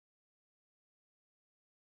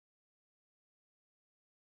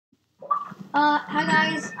Hi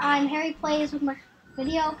guys, I'm Harry Plays with my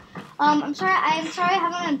video. I'm sorry I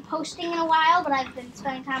haven't been posting in a while, but I've been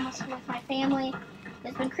spending time with my family.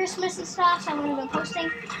 It's been Christmas and stuff, so I haven't been posting.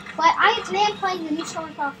 But today I'm playing the new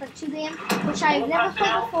Stormcraft for 2 game, which I've never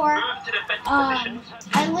played before.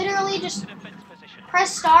 I literally just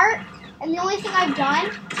press start, and the only thing I've done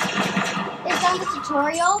is done the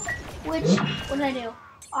tutorial, what did I do?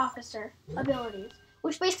 Officer, abilities.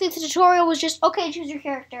 Which basically the tutorial was just, okay, choose your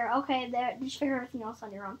character. Okay, there, just figure everything else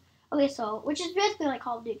on your own. Okay, so, which is basically like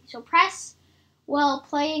Call of Duty. So press while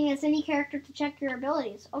playing as any character to check your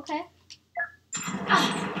abilities. Okay.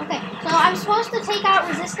 Okay, so I'm supposed to take out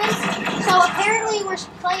resistance. So apparently we're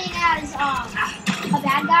playing as a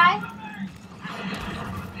bad guy.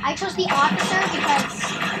 I chose the officer because,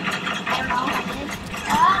 I don't know, I did.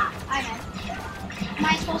 I know. Am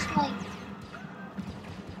I supposed to like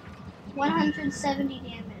 170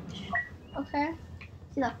 damage. Okay.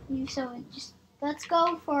 So just let's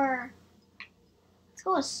go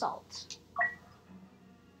assault.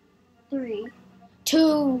 3,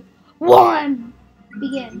 2, 1,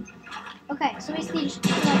 begin. Okay, so basically just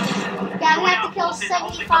like this. Yeah, we have to kill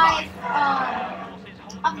 75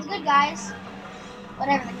 of the good guys.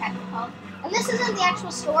 Whatever the heck they're called. And this isn't the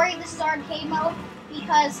actual story, this is arcade mode.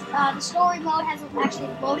 Because the story mode hasn't actually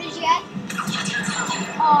loaded yet.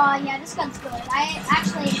 Yeah, this gun's good.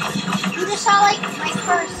 You just saw like my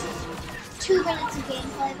first 2 minutes of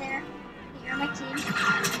gameplay there. You're on my team.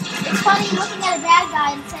 It's funny looking at a bad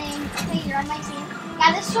guy and saying, okay, you're on my team.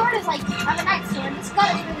 Yeah, this sword is like, I'm a nice sword. This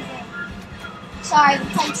gun is really good. Sorry, the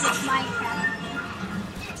place is Minecraft.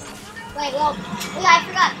 Wait, yeah, I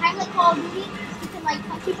forgot. Kind of like Call of Duty, you can like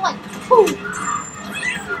punch people like, boom.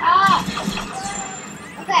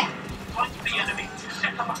 Okay.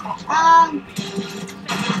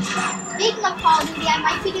 Speaking of Call of Duty, I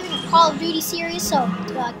might be doing a Call of Duty series, so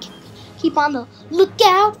keep on the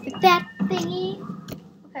lookout for that thingy.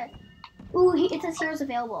 Okay. Ooh, it says heroes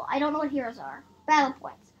available. I don't know what heroes are. Battle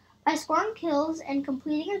points. By scoring kills and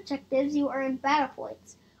completing objectives, you earn battle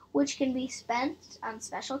points, which can be spent on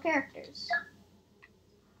special characters.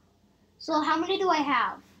 So how many do I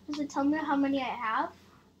have? Does it tell me how many I have?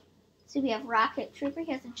 So we have Rocket Trooper,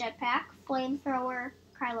 he has a jetpack, Flamethrower,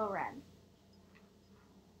 Kylo Ren.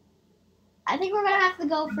 I think we're gonna have to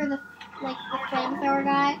go for the Flamethrower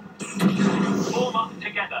guy.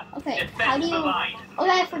 Okay, how do you...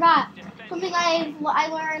 Okay, I forgot. Something I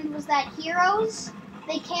learned was that heroes,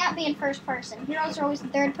 they can't be in first person. Heroes are always in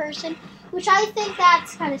third person, which I think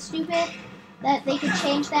that's kind of stupid, that they could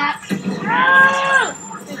change that.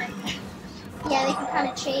 Yeah, they can kind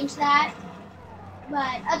of change that.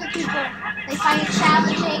 But other people, they find it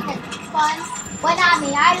challenging and fun. But not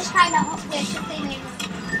me. I just kind of wish if they made it.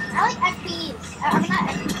 I like FPs. I'm not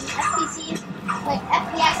FPCs. Like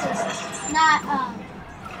FPSs. Not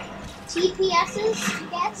TPSs, I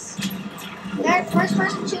guess. They're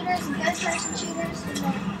first-person shooters and third-person shooters. And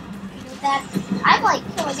then, that. I'm like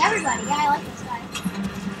killing everybody. Yeah, I like this guy.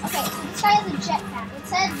 Okay, so this guy has a jetpack. It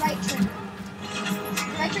said right trigger.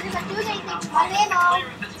 Right trigger's not doing anything. One ammo.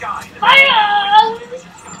 Fire!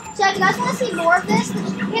 So if you guys want to see more of this,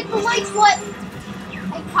 just hit the like button.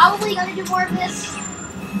 I'm probably going to do more of this.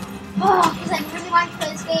 Because I really want to play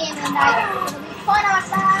this game and it'll be fun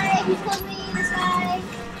outside. Who's killing me? This guy.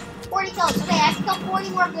 40 kills. Okay, I can kill 40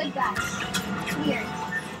 more good guys. It's weird.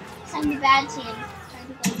 I'm the bad team. Trying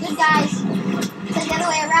to kill good guys. Instead the other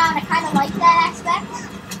way around, I kind of like that aspect.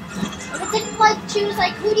 If it didn't choose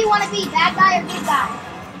who do you want to be, bad guy or good guy?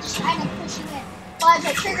 Just kind of push you in. But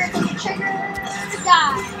the trigger, click the trigger,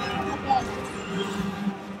 die.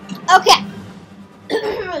 Okay.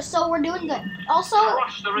 So we're doing good. Also,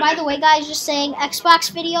 by the way, guys, just saying Xbox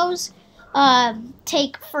videos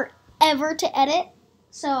take forever to edit.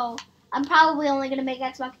 So I'm probably only gonna make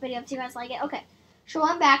Xbox videos if you guys like it. Okay. So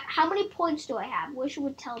I'm back. How many points do I have? Wish it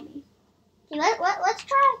would tell me. Okay, let's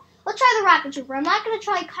try the Rocket Trooper. I'm not gonna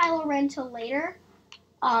try Kylo Ren till later.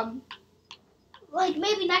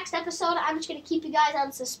 Maybe next episode. I'm just gonna keep you guys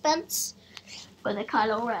on suspense for the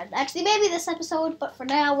Kylo Ren. Actually, maybe this episode, but for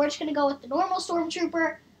now, we're just gonna go with the normal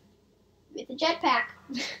Stormtrooper with the jetpack.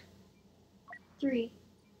 3,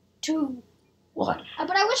 2, 1.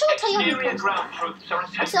 But I wish I would tell you how many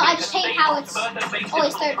points. So I just hate how it's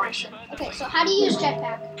always third person. Okay, so how do you use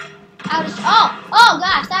jetpack? Oh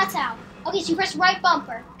gosh, that's how. Okay, so you press right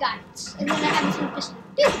bumper. Got it. And then I have this little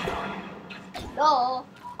pistol. Oh.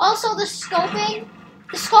 Also, the scoping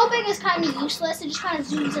is kind of useless. It just kind of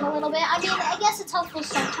zooms in a little bit. I mean, I guess it's helpful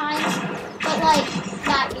sometimes, but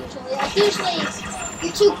not usually. Usually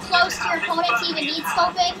you're too close to your opponent to even need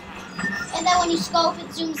scoping. And then when you scope, it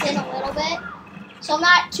zooms in a little bit. So I'm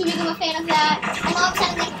not too big of a fan of that. I know I'm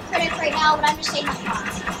sounding like a critic right now, but I'm just saying my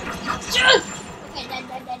thoughts. Okay, dead.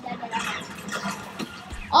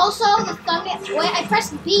 Also, the thumbnail. Wait, I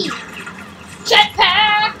pressed B.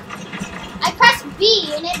 Jetpack! I pressed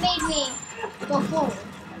B and it made me go forward.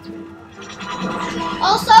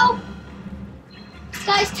 Also,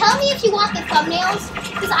 guys, tell me if you want the thumbnails,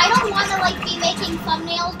 because I don't want to like be making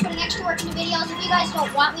thumbnails, putting extra work into videos. If you guys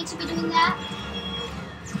don't want me to be doing that,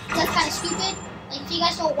 that's kind of stupid. Like, if you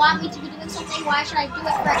guys don't want me to be doing something, why should I do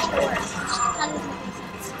it for extra work? It just kind of doesn't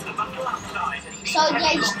make sense. So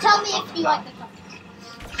yeah, just tell me if you like the thumbnails.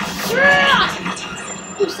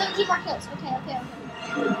 Ooh, 17 more kills. Okay.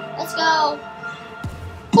 Let's go.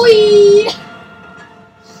 Boy!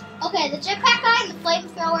 Okay, the jetpack guy and the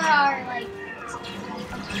flamethrower are like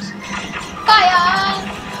fire!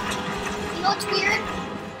 You know what's weird?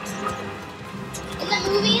 In the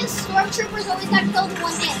movies, stormtroopers always got killed in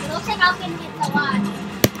one hit. It looks like I'm getting hit a lot.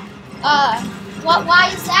 Why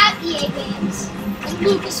is that, EA Games? And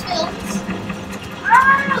Lucasfilms?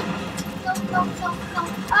 No.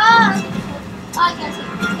 I can't see.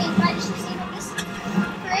 Okay, can I just disable this?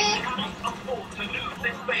 Frick.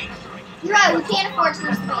 You're right, we can't afford to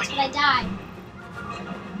lose the base, but I died.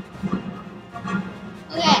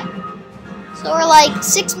 Okay. So we're like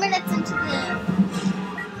 6 minutes into the game.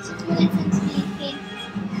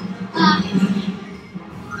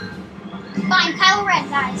 Fine, Kylo Ren,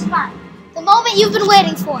 guys, fine. The moment you've been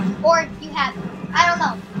waiting for, or you haven't. I don't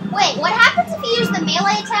know. Wait, what happens if you use the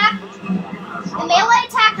melee attack? The melee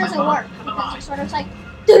attack doesn't work because you're sort of like.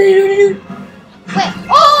 Wait,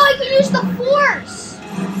 oh, I can use the force.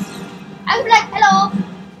 I would be like, hello.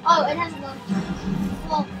 Oh, it has no.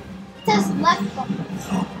 Well, it says left button.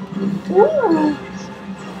 Ooh.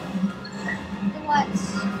 What's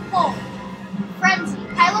oh, frenzy?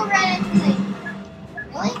 Kylo Ren is a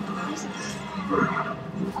really?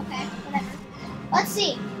 Okay, whatever. Let's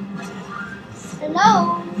see.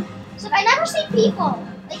 Hello. So I never see people.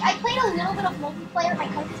 Like I played a little bit of multiplayer at my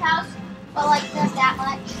cousin's house, but like not that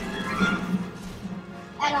much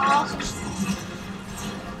at all. So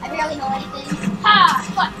I barely know anything. Ha!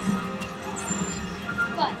 Punch.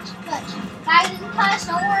 Guy didn't cuss.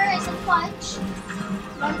 Don't worry, I said punch.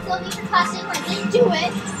 Don't kill me for cussing. I didn't do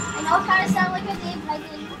it. I know it kind of sounded like I did, but I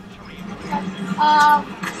didn't.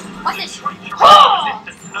 Watch this. Oh!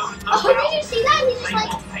 Oh, did you see that? He's just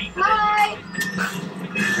like, hi.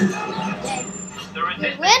 Dead.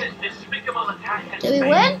 Did we win? Did we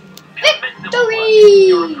win? Victory!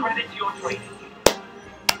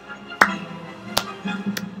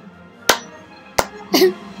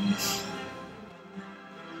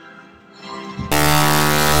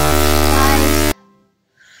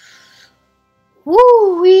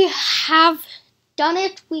 Woo! We have done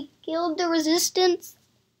it. We killed the resistance.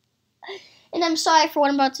 And I'm sorry for what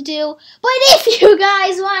I'm about to do. But if you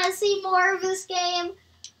guys want to see more of this game,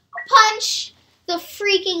 punch the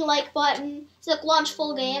freaking like button. It's like launch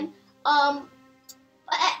full game. The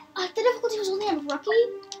difficulty was only on rookie.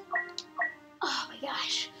 Oh my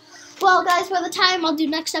gosh. Well, guys, by the time I'll do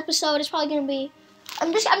next episode, it's probably gonna be.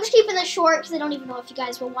 I'm just keeping this short because I don't even know if you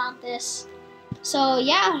guys will want this. So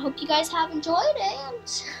yeah, I hope you guys have enjoyed,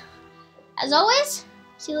 and as always,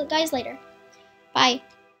 see you guys later. Bye.